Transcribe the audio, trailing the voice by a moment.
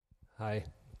Hi.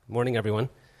 Morning, everyone.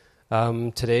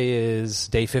 Today is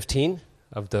day 15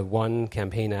 of the One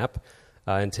campaign app,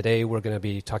 and today we're going to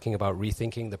be talking about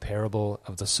rethinking the parable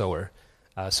of the sower.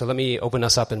 So let me open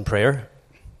us up in prayer.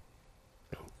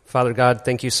 Father God,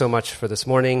 thank you so much for this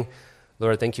morning.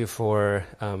 Lord, thank you for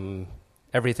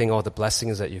everything, all the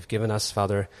blessings that you've given us,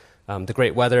 Father, the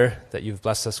great weather that you've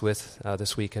blessed us with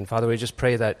this week. And Father, we just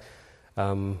pray that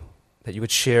you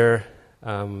would share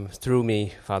through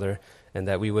me, Father, and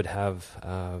that we would have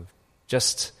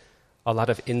just a lot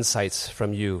of insights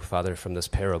from you, Father, from this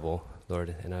parable,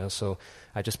 Lord. And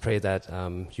I just pray that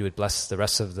you would bless the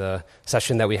rest of the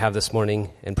session that we have this morning,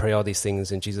 and pray all these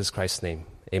things in Jesus Christ's name.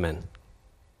 Amen.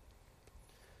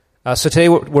 So today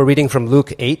we're reading from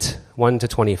Luke 8, 1 to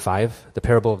 25, the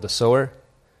parable of the sower.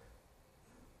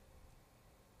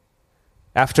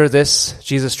 After this,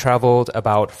 Jesus traveled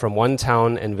about from one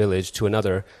town and village to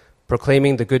another,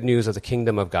 proclaiming the good news of the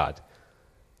kingdom of God.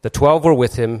 The 12 were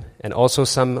with him, and also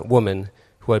some women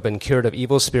who had been cured of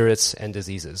evil spirits and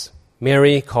diseases.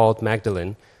 Mary, called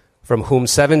Magdalene, from whom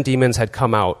 7 demons had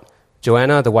come out,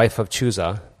 Joanna, the wife of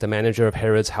Chuza, the manager of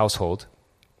Herod's household,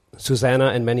 Susanna,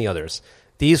 and many others.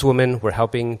 These women were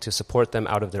helping to support them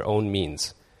out of their own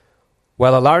means.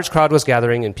 While a large crowd was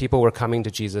gathering and people were coming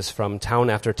to Jesus from town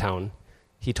after town,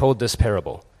 he told this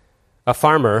parable. A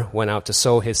farmer went out to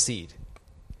sow his seed.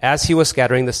 As he was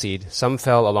scattering the seed, some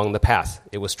fell along the path.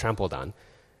 It was trampled on,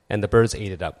 and the birds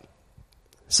ate it up.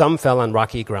 Some fell on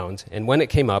rocky ground, and when it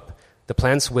came up, the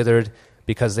plants withered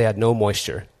because they had no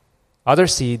moisture. Other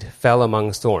seed fell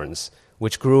among thorns,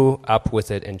 which grew up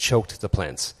with it and choked the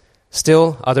plants.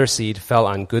 Still, other seed fell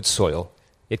on good soil.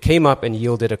 It came up and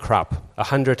yielded a crop,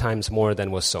 100 times more than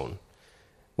was sown.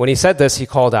 When he said this, he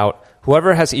called out,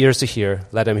 "Whoever has ears to hear,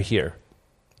 let him hear."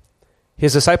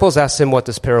 His disciples asked him what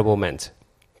this parable meant.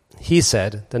 He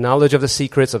said, "The knowledge of the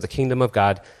secrets of the kingdom of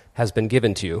God has been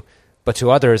given to you, but to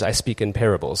others I speak in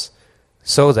parables,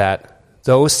 so that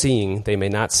though seeing they may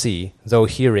not see, though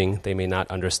hearing they may not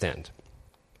understand."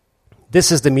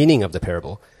 This is the meaning of the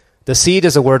parable. The seed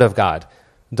is the word of God.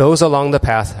 Those along the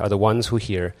path are the ones who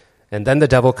hear, and then the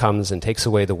devil comes and takes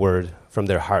away the word from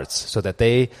their hearts, so that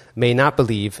they may not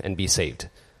believe and be saved.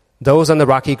 Those on the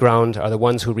rocky ground are the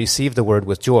ones who receive the word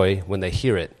with joy when they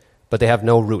hear it, but they have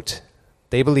no root.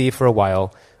 They believe for a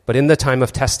while, but in the time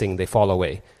of testing they fall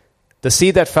away. The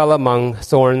seed that fell among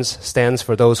thorns stands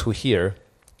for those who hear,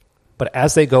 but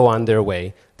as they go on their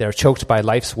way, they are choked by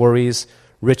life's worries,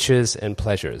 riches, and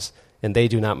pleasures, and they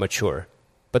do not mature.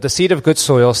 But the seed of good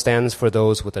soil stands for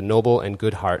those with a noble and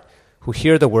good heart, who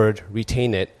hear the word,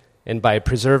 retain it, and by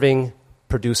preserving,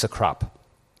 produce a crop.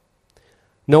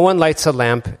 No one lights a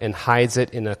lamp and hides it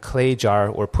in a clay jar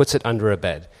or puts it under a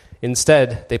bed.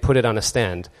 Instead, they put it on a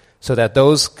stand, so that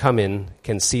those come in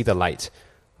can see the light.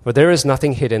 For there is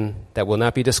nothing hidden that will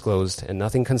not be disclosed, and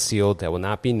nothing concealed that will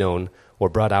not be known or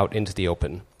brought out into the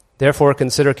open. Therefore,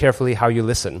 consider carefully how you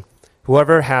listen.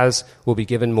 Whoever has will be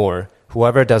given more.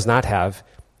 Whoever does not have,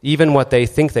 even what they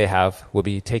think they have, will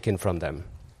be taken from them.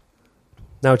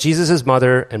 Now Jesus'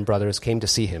 mother and brothers came to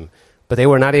see him, but they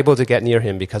were not able to get near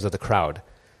him because of the crowd.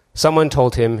 Someone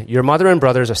told him, "Your mother and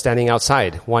brothers are standing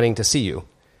outside, wanting to see you."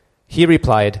 He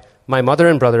replied, "My mother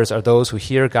and brothers are those who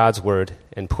hear God's word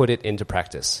and put it into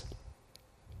practice."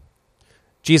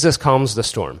 Jesus calms the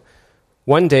storm.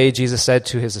 One day, Jesus said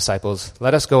to his disciples,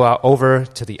 "Let us go out over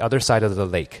to the other side of the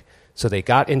lake." So they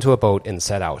got into a boat and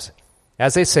set out.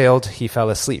 As they sailed, he fell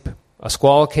asleep. A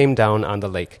squall came down on the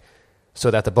lake,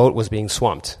 so that the boat was being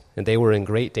swamped, and they were in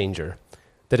great danger.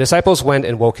 The disciples went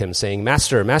and woke him, saying,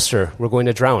 "Master, Master, we're going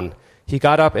to drown." He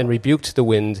got up and rebuked the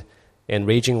wind and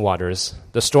raging waters.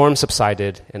 The storm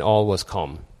subsided, and all was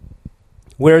calm.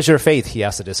 "Where is your faith?" he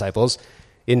asked the disciples.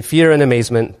 In fear and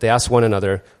amazement, they asked one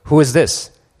another, "Who is this?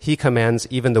 He commands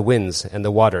even the winds and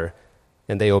the water,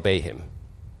 and they obey him."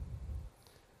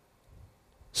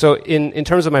 So in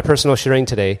terms of my personal sharing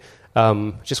today,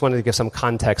 just wanted to give some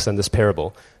context on this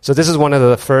parable. So this is one of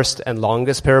the first and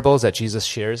longest parables that Jesus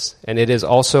shares, and it is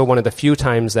also one of the few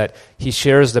times that he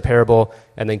shares the parable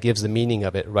and then gives the meaning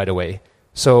of it right away.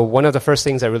 So one of the first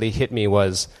things that really hit me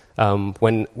was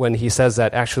when he says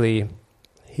that, actually,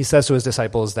 he says to his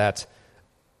disciples that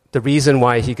the reason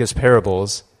why he gives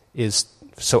parables is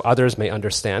so others may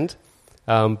understand.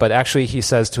 But actually he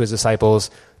says to his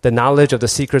disciples, the knowledge of the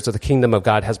secrets of the kingdom of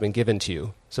God has been given to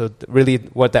you. So really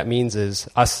what that means is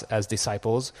us as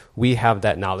disciples, we have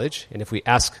that knowledge. And if we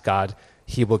ask God,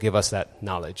 he will give us that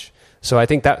knowledge. So I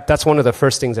think that's one of the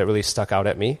first things that really stuck out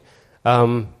at me.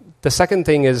 The second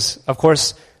thing is, of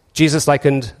course, Jesus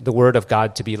likened the word of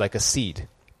God to be like a seed.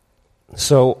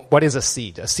 So what is a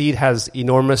seed? A seed has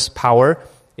enormous power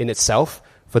in itself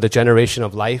for the generation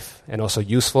of life and also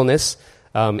usefulness.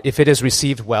 If it is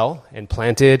received well and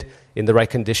planted in the right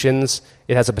conditions,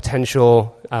 it has a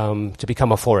potential to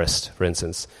become a forest, for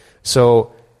instance.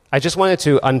 So I just wanted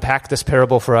to unpack this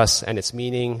parable for us and its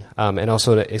meaning and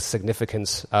also its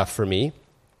significance for me.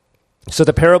 So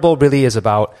the parable really is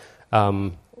about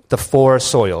the four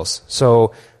soils.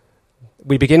 So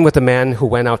we begin with the man who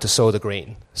went out to sow the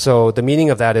grain. So the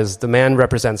meaning of that is the man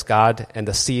represents God and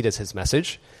the seed is his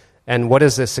message. And what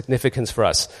is the significance for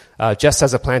us? Just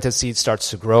as a planted seed starts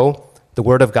to grow, the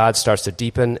word of God starts to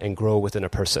deepen and grow within a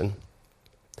person.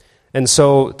 And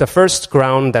so the first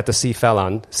ground that the seed fell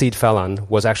on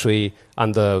was actually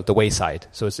on the wayside.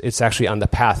 So it's actually on the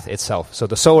path itself. So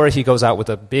the sower, he goes out with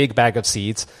a big bag of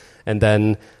seeds, and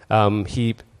then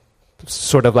he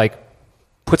sort of like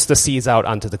puts the seeds out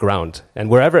onto the ground. And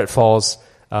wherever it falls,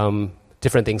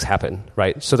 different things happen,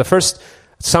 right? So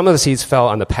some of the seeds fell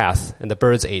on the path, and the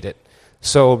birds ate it.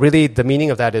 So really, the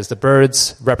meaning of that is the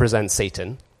birds represent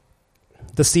Satan.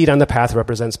 The seed on the path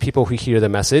represents people who hear the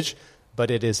message,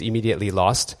 but it is immediately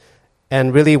lost.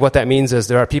 And really what that means is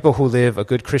there are people who live a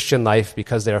good Christian life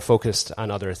because they are focused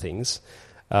on other things.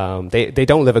 They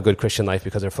don't live a good Christian life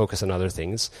because they're focused on other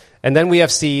things. And then we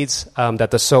have seeds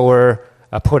that the sower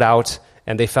put out,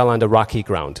 and they fell on the rocky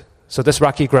ground. So this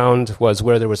rocky ground was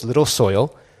where there was little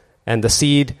soil, and the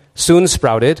seed soon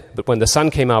sprouted, but when the sun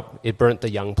came up, it burnt the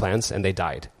young plants, and they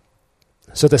died.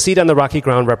 So the seed on the rocky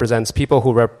ground represents people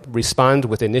who respond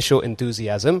with initial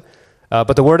enthusiasm,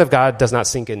 but the word of God does not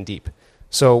sink in deep.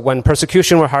 So when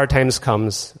persecution or hard times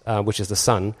comes, which is the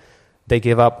sun, they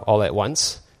give up all at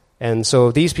once. And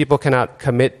so these people cannot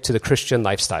commit to the Christian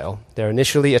lifestyle. They're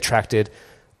initially attracted,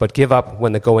 but give up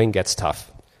when the going gets tough.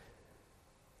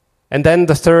 And then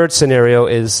the third scenario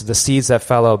is the seeds that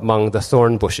fell among the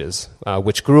thorn bushes,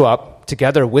 which grew up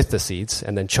together with the seeds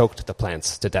and then choked the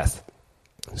plants to death.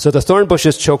 So the thorn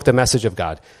bushes choke the message of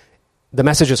God. The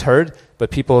message is heard,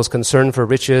 but people's concern for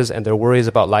riches and their worries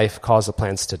about life cause the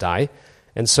plants to die.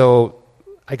 And so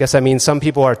I guess that means some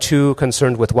people are too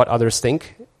concerned with what others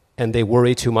think, and they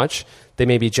worry too much. They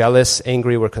may be jealous,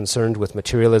 angry, or concerned with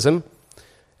materialism.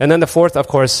 And then the fourth, of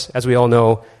course, as we all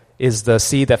know, is the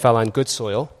seed that fell on good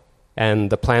soil, and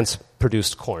the plants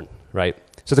produced corn, right?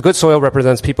 So the good soil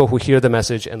represents people who hear the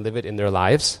message and live it in their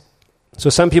lives. So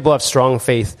some people have strong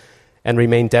faith and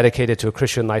remain dedicated to a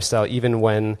Christian lifestyle even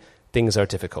when things are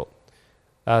difficult.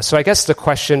 So I guess the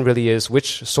question really is,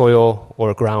 which soil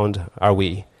or ground are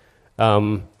we?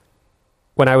 When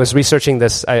I was researching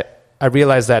this, I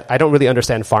realized that I don't really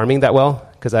understand farming that well,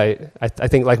 because I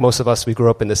think like most of us, we grew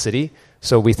up in the city.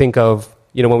 So we think of,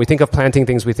 when we think of planting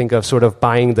things, we think of sort of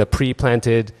buying the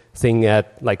pre-planted thing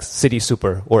at like City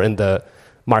Super or in the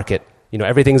market.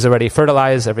 Everything's already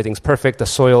fertilized, everything's perfect, the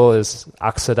soil is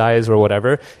oxidized or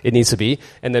whatever it needs to be,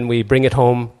 and then we bring it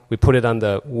home, we put it on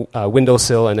the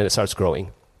windowsill, and then it starts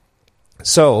growing.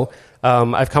 So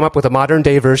I've come up with a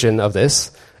modern-day version of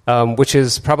this, which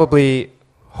is probably,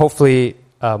 hopefully,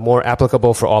 more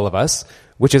applicable for all of us,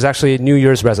 which is actually New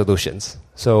Year's resolutions.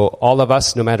 So all of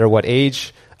us, no matter what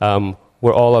age,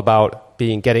 we're all about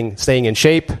staying in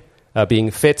shape,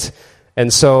 being fit.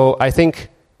 And so I think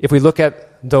if we look at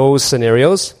those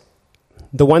scenarios,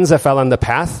 the ones that fell on the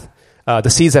path, the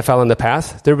seeds that fell on the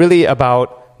path, they're really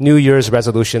about New Year's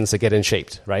resolutions to get in shape,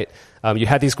 right? You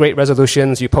had these great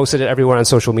resolutions, you posted it everywhere on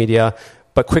social media,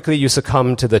 but quickly you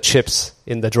succumb to the chips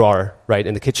in the drawer, right,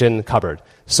 in the kitchen cupboard.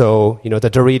 So, the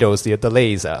Doritos, the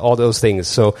Lay's, all those things.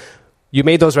 So you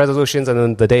made those resolutions, and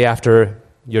then the day after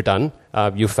you're done,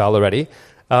 you fell already.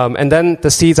 And then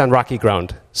the seeds on rocky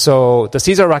ground. So the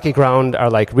seeds on rocky ground are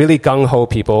like really gung-ho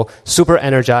people, super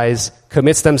energized,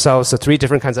 commits themselves to 3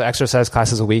 different kinds of exercise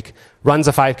classes a week, runs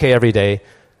a 5K every day,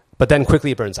 but then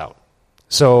quickly burns out.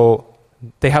 So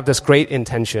they have this great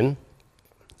intention.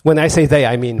 When I say they,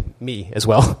 I mean me as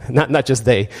well, not just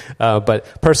they. But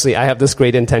personally, I have this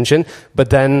great intention, but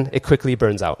then it quickly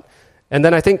burns out. And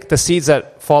then I think the seeds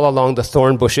that fall along the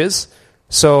thorn bushes.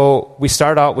 So we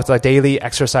start out with a daily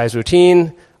exercise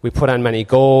routine. We put on many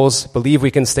goals, believe we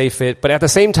can stay fit. But at the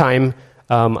same time,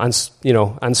 on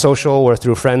social or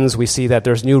through friends, we see that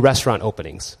there's new restaurant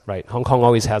openings, right? Hong Kong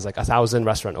always has like 1,000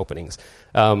 restaurant openings.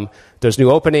 There's new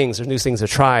openings, there's new things to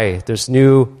try. There's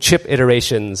new chip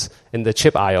iterations in the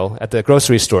chip aisle at the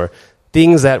grocery store.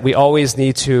 Things that we always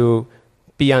need to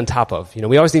be on top of.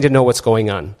 We always need to know what's going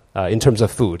on in terms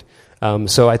of food.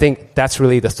 So I think that's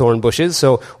really the thorn bushes.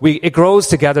 So it grows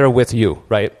together with you,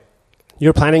 right?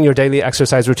 You're planning your daily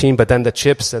exercise routine, but then the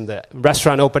chips and the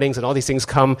restaurant openings and all these things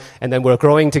come, and then we're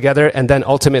growing together, and then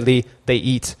ultimately they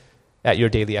eat at your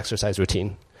daily exercise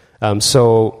routine.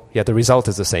 The result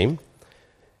is the same.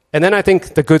 And then I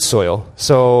think the good soil.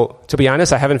 So to be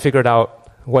honest, I haven't figured out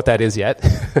what that is yet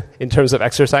in terms of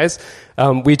exercise.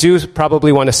 We do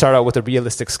probably want to start out with a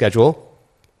realistic schedule,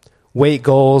 weight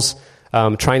goals,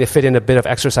 trying to fit in a bit of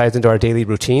exercise into our daily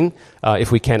routine.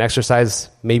 If we can't exercise,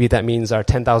 maybe that means our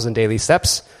 10,000 daily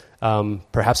steps.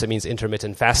 Perhaps it means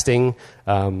intermittent fasting.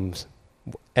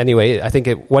 Anyway, I think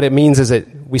what it means is that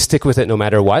we stick with it no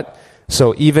matter what.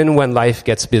 So even when life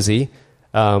gets busy,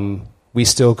 we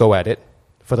still go at it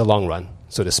for the long run,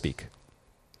 so to speak.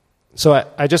 So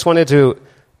I just wanted to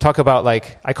talk about,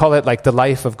 I call it the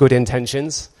life of good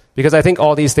intentions, because I think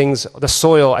all these things, the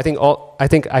soil, I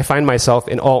think I find myself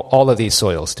in all of these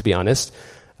soils, to be honest.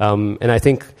 And I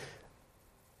think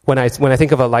when I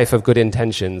think of a life of good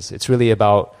intentions, it's really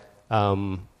about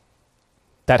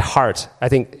that heart. I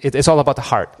think it's all about the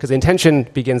heart, because intention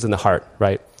begins in the heart,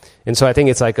 right? And so I think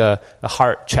it's like a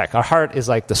heart check. Our heart is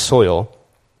like the soil.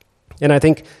 And I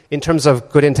think in terms of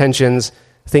good intentions,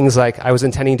 things like I was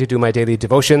intending to do my daily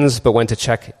devotions, but went to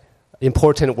check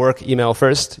important work email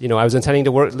first. I was intending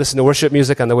to listen to worship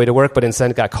music on the way to work, but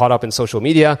instead got caught up in social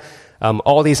media.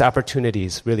 All these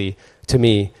opportunities, really, to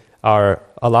me, are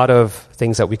a lot of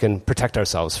things that we can protect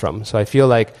ourselves from. So I feel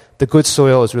like the good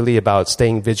soil is really about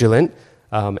staying vigilant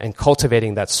and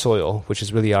cultivating that soil, which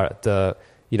is really that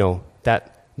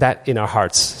in our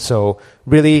hearts. So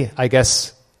really, I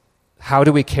guess, how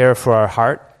do we care for our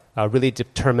heart really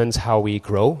determines how we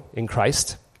grow in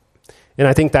Christ. And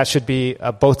I think that should be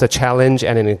both a challenge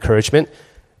and an encouragement,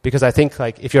 because I think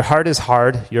if your heart is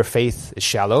hard, your faith is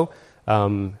shallow,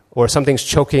 or something's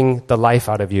choking the life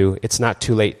out of you, it's not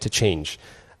too late to change.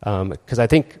 Because I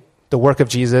think the work of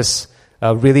Jesus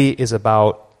really is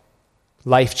about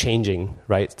life-changing,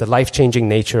 right? The life-changing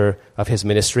nature of his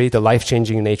ministry, the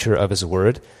life-changing nature of his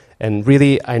word. And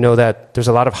really, I know that there's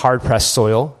a lot of hard-pressed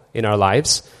soil in our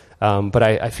lives, but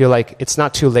I feel like it's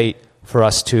not too late for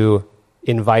us to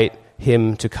invite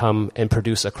him to come and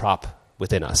produce a crop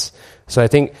within us. So I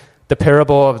think the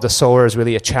parable of the sower is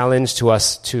really a challenge to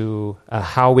us to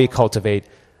how we cultivate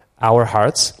our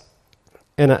hearts.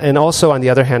 And also, on the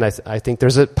other hand, I think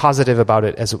there's a positive about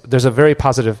it. There's a very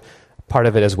positive part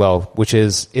of it as well, which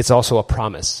is it's also a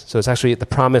promise. So it's actually the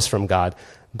promise from God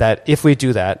that if we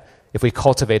do that, if we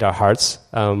cultivate our hearts,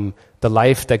 the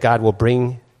life that God will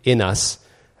bring in us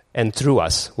and through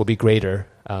us will be greater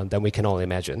than we can all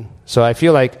imagine. So I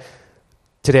feel like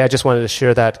today I just wanted to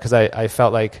share that because I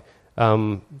felt like there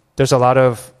are a lot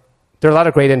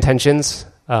of great intentions,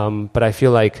 but I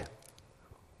feel like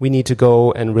we need to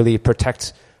go and really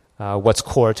protect what's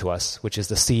core to us, which is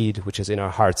the seed, which is in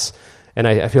our hearts. And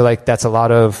I feel like that's a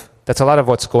lot of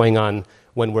what's going on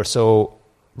when we're so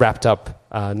wrapped up,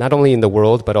 not only in the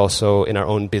world but also in our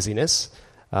own busyness,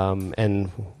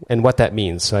 and what that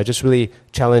means. So I just really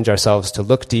challenge ourselves to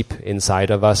look deep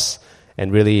inside of us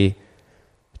and really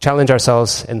challenge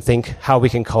ourselves and think how we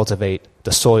can cultivate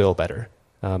the soil better,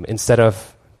 instead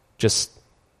of just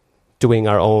doing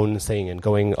our own thing and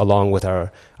going along with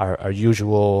our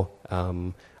usual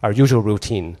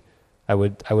routine. I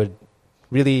would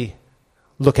really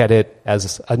look at it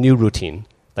as a new routine.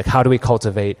 Like, how do we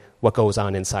cultivate what goes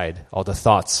on inside, all the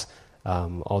thoughts,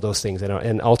 all those things,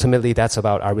 and ultimately that's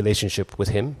about our relationship with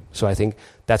Him. So I think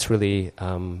that's really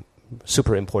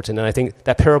super important. And I think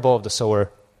that parable of the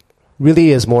sower really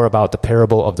is more about the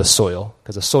parable of the soil,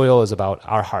 because the soil is about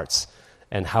our hearts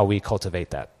and how we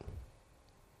cultivate that.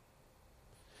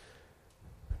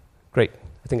 Great.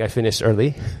 I think I finished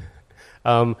early.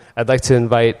 I'd like to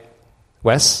invite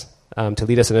Wes to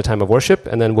lead us in a time of worship,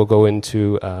 and then we'll go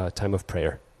into a time of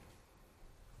prayer.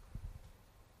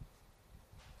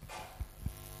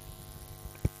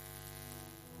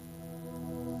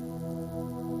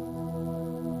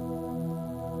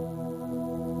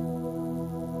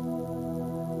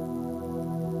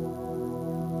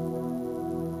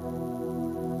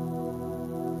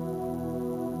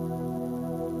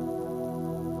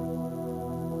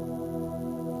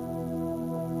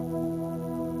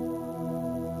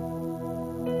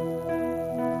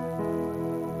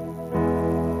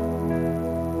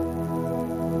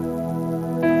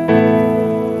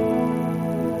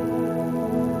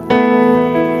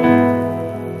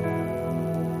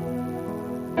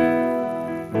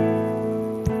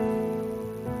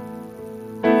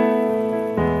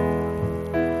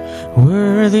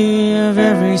 Worthy of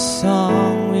every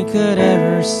song we could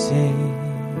ever sing,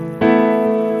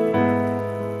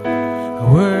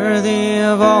 worthy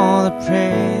of all the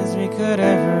praise we could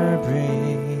ever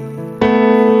bring,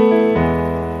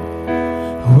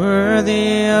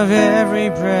 worthy of every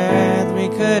breath we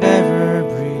could ever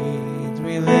breathe.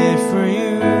 We live for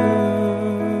you.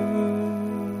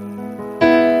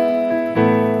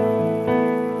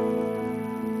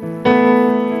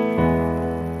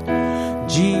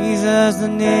 Jesus, the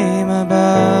name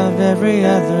above every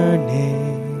other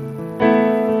name.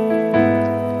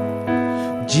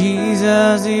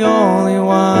 Jesus, the only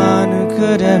one who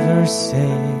could ever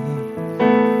save.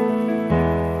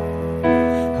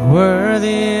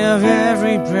 Worthy of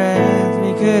every breath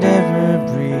we could ever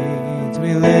breathe,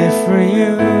 we live for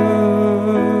you.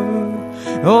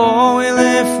 Oh, we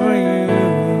live for you.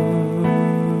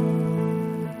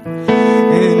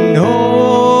 And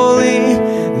holy,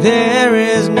 there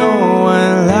is no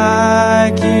one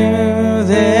like you.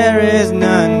 There is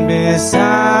none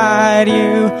beside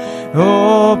you.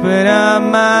 Open up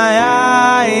my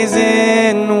eyes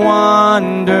in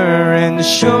wonder and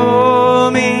show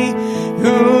me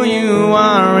who you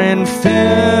are, and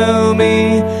fill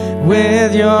me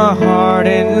with your heart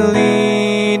and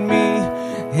lead me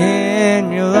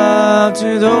in your love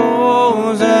to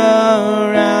those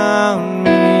around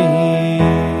me.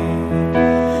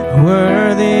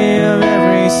 Worthy of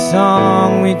every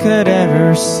song we could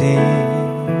ever sing.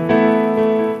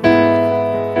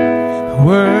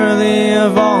 Worthy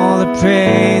of all the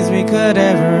praise we could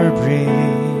ever bring.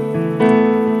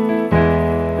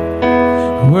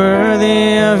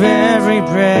 Worthy of every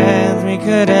breath we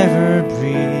could ever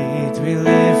breathe, we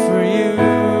live for you.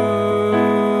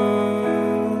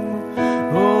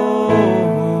 Oh,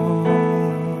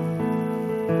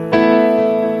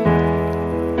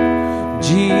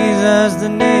 Jesus, the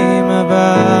name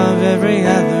above every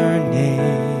other name.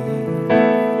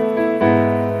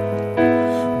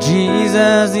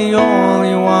 Jesus, the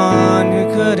only one who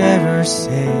could ever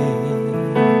save.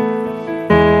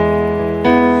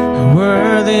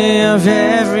 Worthy of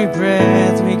every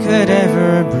breath we could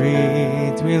ever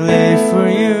breathe, we live for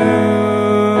you.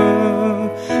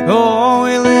 Oh,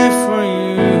 we live for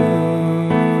you.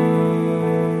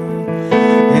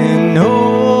 And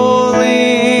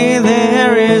holy,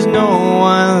 there is no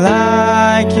one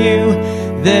like you.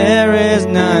 There is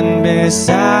none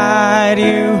beside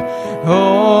you.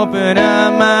 Open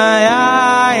up my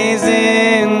eyes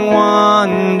in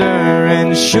wonder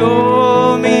and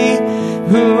show me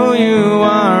who you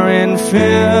are, and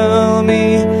fill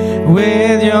me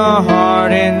with your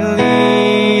heart and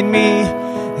lead me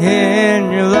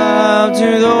in your love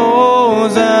to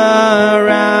those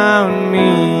around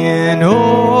me. And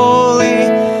holy,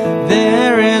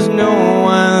 there is no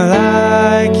one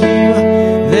like you.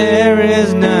 There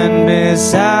is none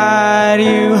beside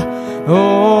you.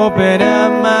 Open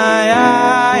up my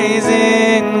eyes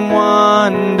in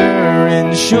wonder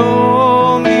and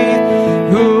show me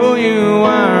who you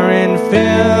are, and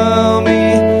fill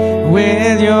me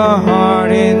with your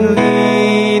heart and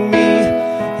lead me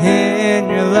in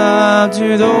your love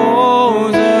to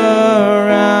those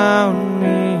around me.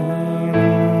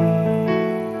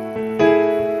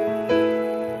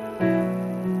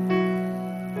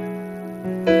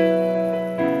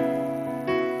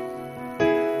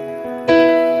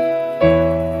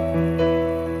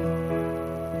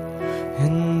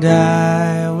 And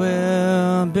I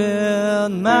will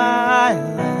build my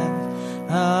life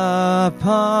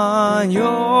upon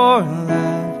your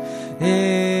life.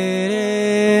 It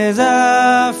is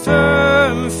a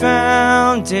firm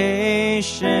foundation,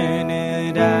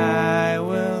 and I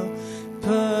will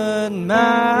put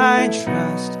my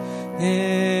trust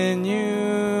in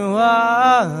you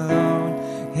alone,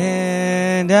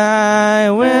 and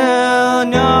I will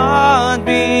not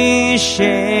be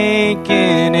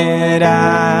shaken, and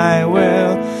I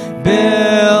will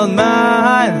build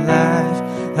my life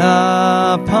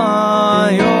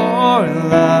upon your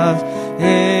love.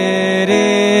 It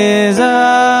is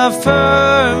a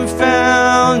firm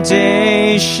foundation,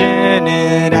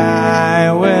 and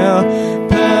I will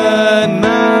put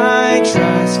my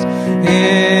trust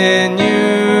in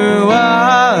you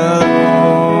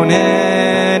alone,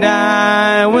 and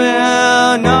I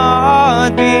will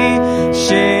not be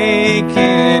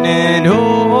shaken. And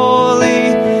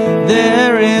holy,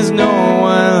 there is no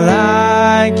one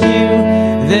like you.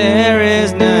 There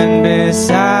is none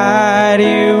beside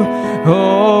you.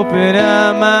 Open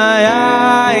up my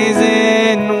eyes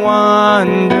in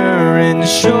wonder and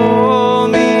show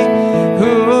me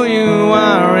who you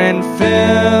are, and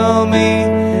fill me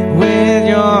with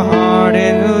your heart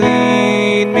and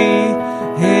lead me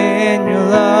in your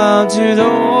love to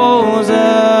those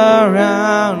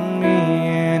around me.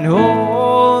 And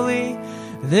holy,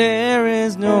 there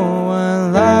is no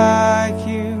one like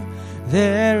you.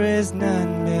 There is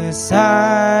none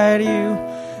beside you.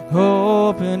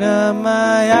 Open up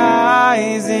my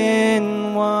eyes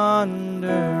in wonder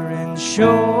and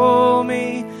show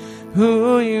me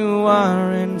who you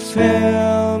are, and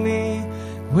fill me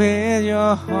with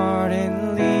your heart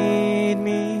and lead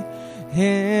me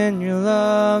in your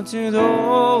love to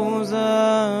those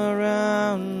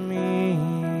around me.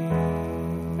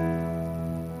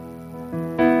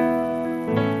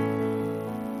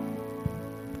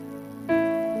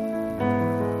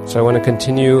 So I want to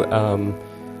continue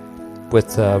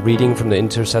with reading from the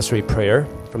intercessory prayer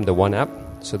from the One app.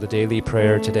 So the daily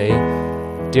prayer today.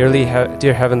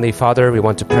 Dear Heavenly Father, we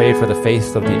want to pray for the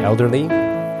faith of the elderly.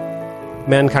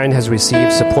 Mankind has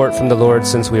received support from the Lord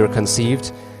since we were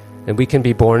conceived, and we can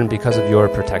be born because of your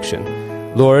protection.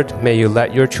 Lord, may you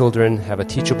let your children have a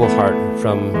teachable heart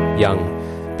from young.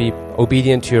 Be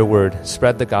obedient to your word,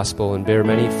 spread the gospel, and bear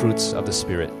many fruits of the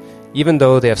Spirit. Even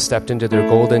though they have stepped into their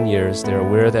golden years, they are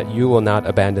aware that you will not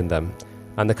abandon them.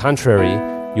 On the contrary,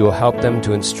 you will help them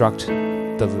to instruct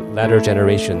the latter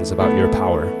generations about your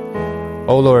power.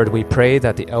 O Lord, we pray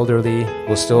that the elderly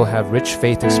will still have rich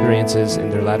faith experiences in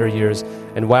their latter years,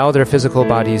 and while their physical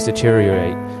bodies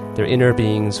deteriorate, their inner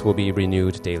beings will be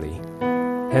renewed daily.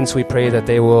 Hence we pray that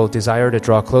they will desire to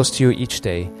draw close to you each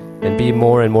day and be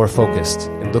more and more focused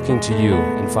in looking to you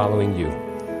and following you.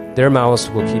 Their mouths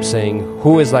will keep saying,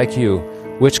 "Who is like you?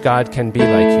 Which God can be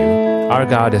like you? Our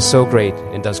God is so great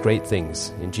and does great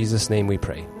things." In Jesus' name we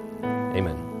pray.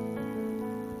 Amen.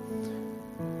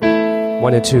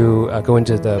 Wanted to go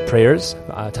into the prayers,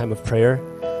 time of prayer.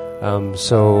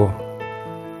 So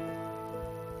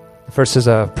the first is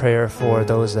a prayer for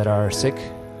those that are sick.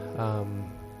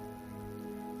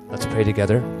 Let's pray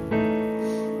together.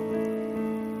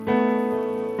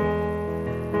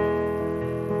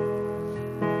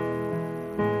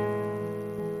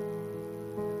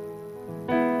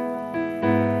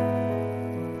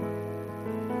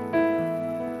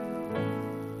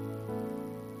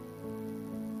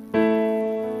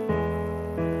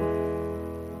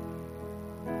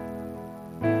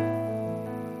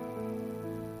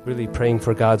 Really praying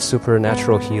for God's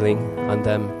supernatural healing on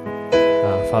them.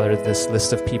 Father, this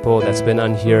list of people that's been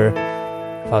on here,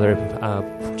 Father,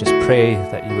 just pray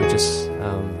that you would just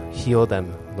heal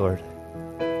them, Lord.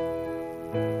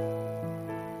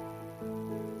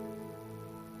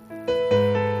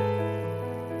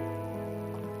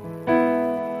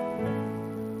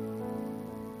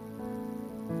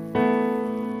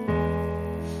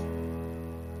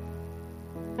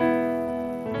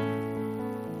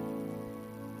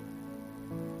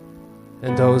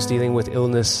 And those dealing with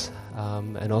illness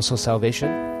and also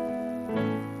salvation.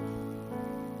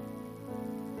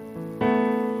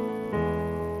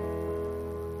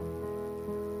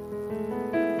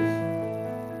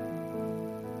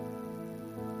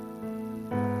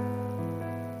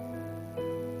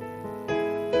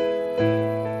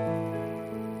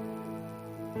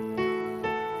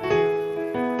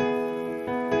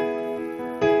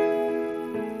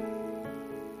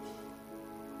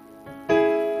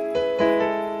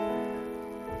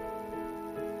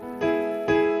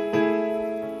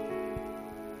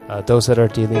 Those that are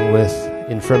dealing with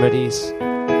infirmities.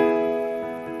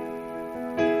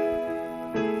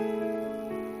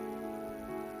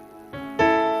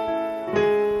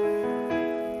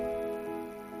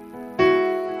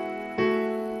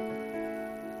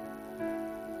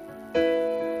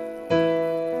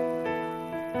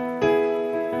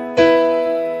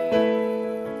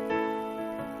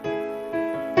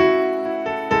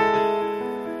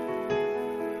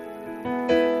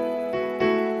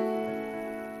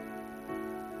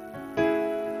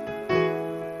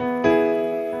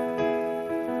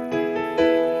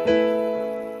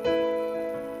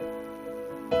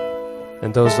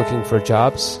 And those looking for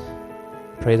jobs,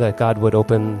 pray that God would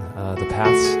open the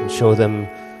paths and show them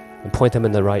and point them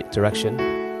in the right direction.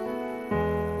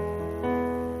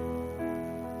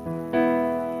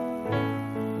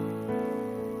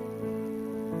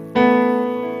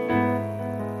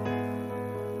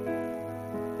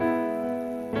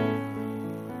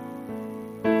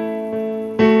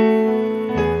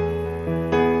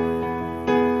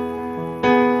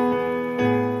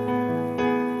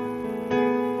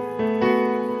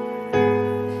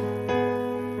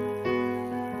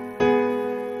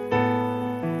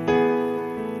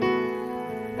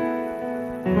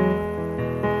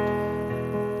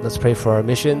 Let's pray for our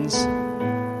missions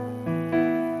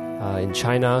in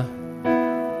China,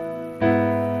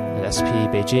 at SP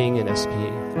Beijing and SP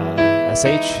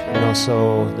SH, and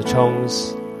also the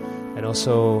Chongs, and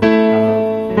also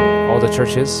all the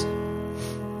churches.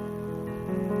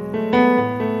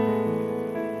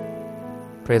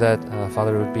 Pray that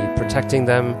Father would be protecting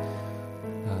them,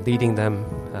 leading them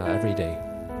every day.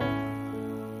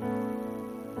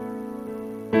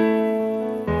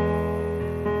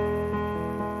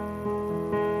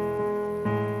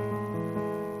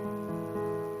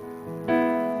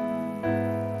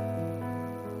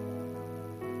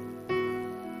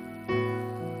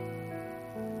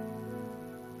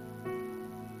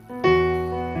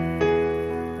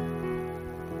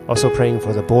 Also praying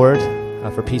for the board,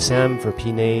 for PSAM, for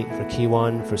P. Nate, for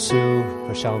Kiwan, for Sue,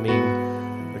 for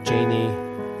Xiaoming, for Janie,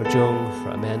 for Jung, for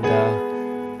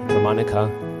Amanda, for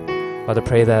Monica. Father,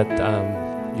 pray that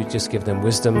you just give them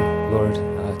wisdom, Lord,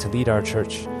 to lead our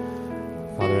church.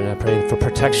 Father, and I pray for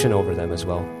protection over them as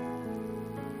well.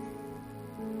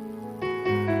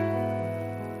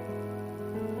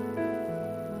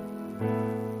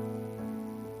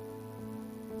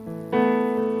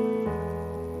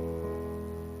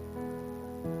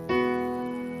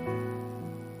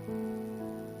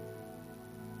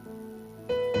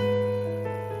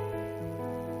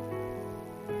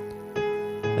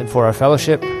 And for our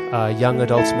fellowship, young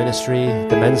adults ministry,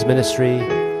 the men's ministry,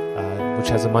 which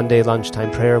has a Monday lunchtime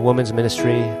prayer, women's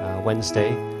ministry, Wednesday,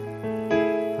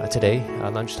 today,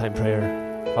 lunchtime prayer.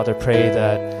 Father, pray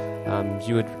that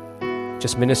you would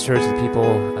just minister to the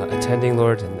people attending,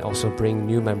 Lord, and also bring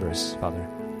new members, Father.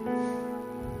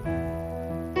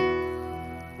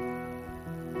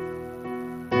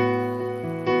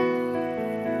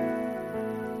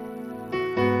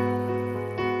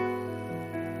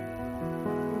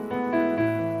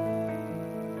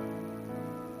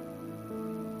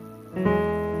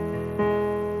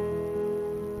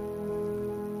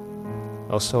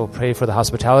 Also pray for the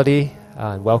hospitality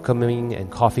and welcoming and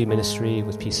coffee ministry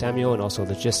with P. Samuel, and also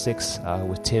logistics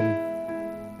with Tim.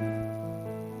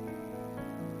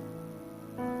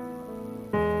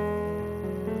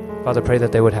 Father, pray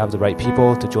that they would have the right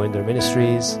people to join their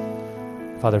ministries.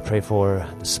 Father, pray for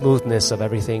the smoothness of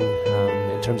everything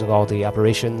in terms of all the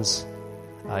operations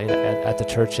at the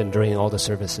church and during all the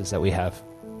services that we have.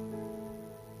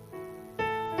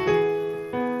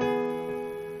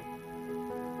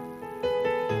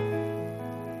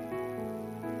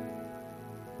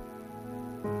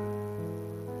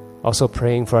 Also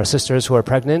praying for our sisters who are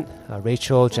pregnant,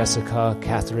 Rachel, Jessica,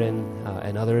 Catherine,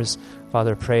 and others.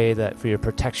 Father, pray that for your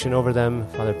protection over them.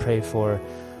 Father, pray for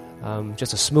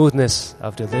just a smoothness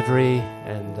of delivery,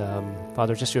 and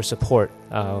Father, just your support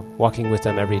walking with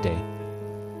them every day.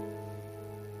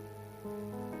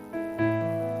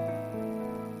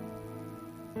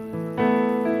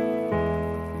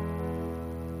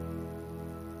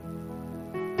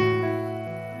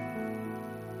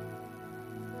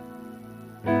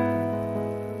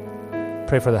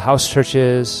 Pray for the house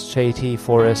churches, Chaiti,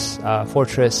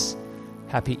 Fortress,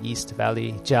 Happy East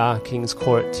Valley, Jia, Kings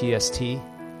Court, TST,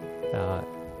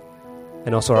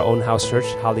 and also our own house church,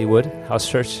 Hollywood House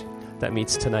Church, that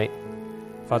meets tonight.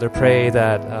 Father, pray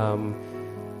that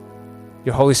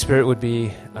your Holy Spirit would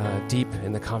be deep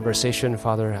in the conversation.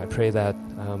 Father, I pray that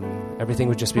everything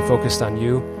would just be focused on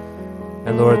you.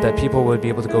 And Lord, that people would be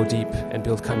able to go deep and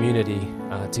build community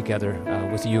together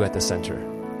with you at the center.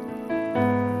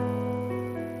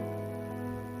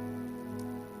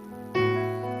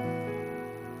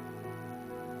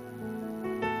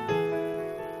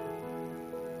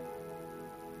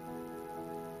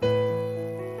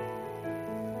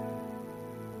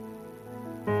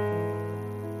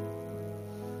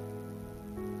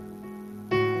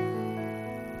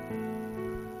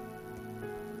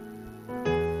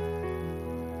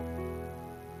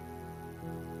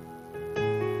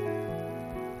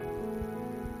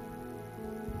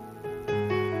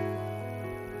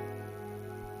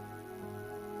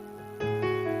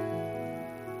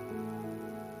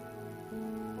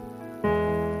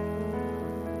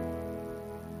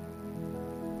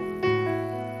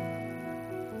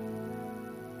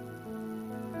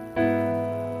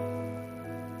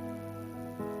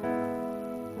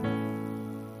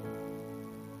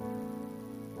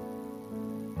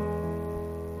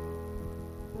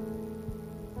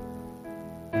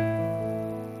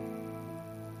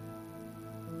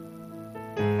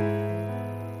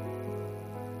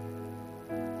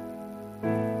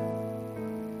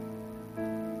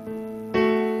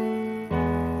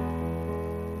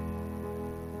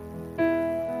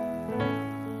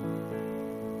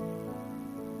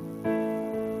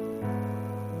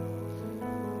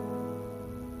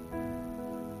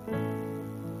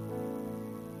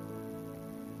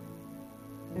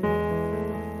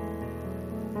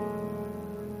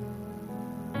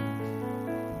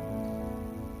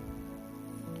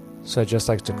 So I'd just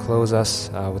like to close us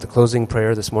with a closing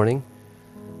prayer this morning.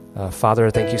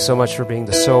 Father, thank you so much for being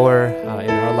the sower in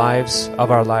our lives, of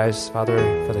our lives, Father,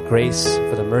 for the grace,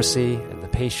 for the mercy, and the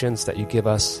patience that you give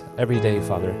us every day,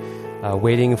 Father,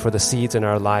 waiting for the seeds in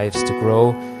our lives to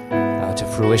grow to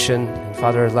fruition. And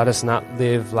Father, let us not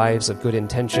live lives of good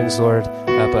intentions, Lord,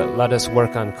 but let us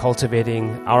work on cultivating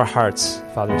our hearts,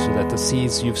 Father, so that the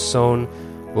seeds you've sown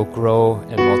will grow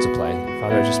and multiply.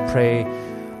 Father, I just pray,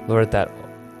 Lord, that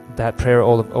prayer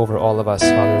over all of us,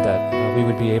 Father, that we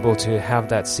would be able to have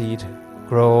that seed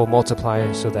grow,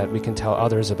 multiply, so that we can tell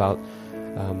others about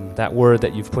that word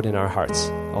that you've put in our hearts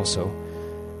also.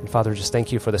 And Father, just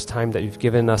thank you for this time that you've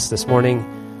given us this morning.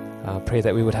 Pray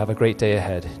that we would have a great day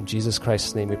ahead. In Jesus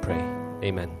Christ's name we pray.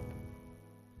 Amen.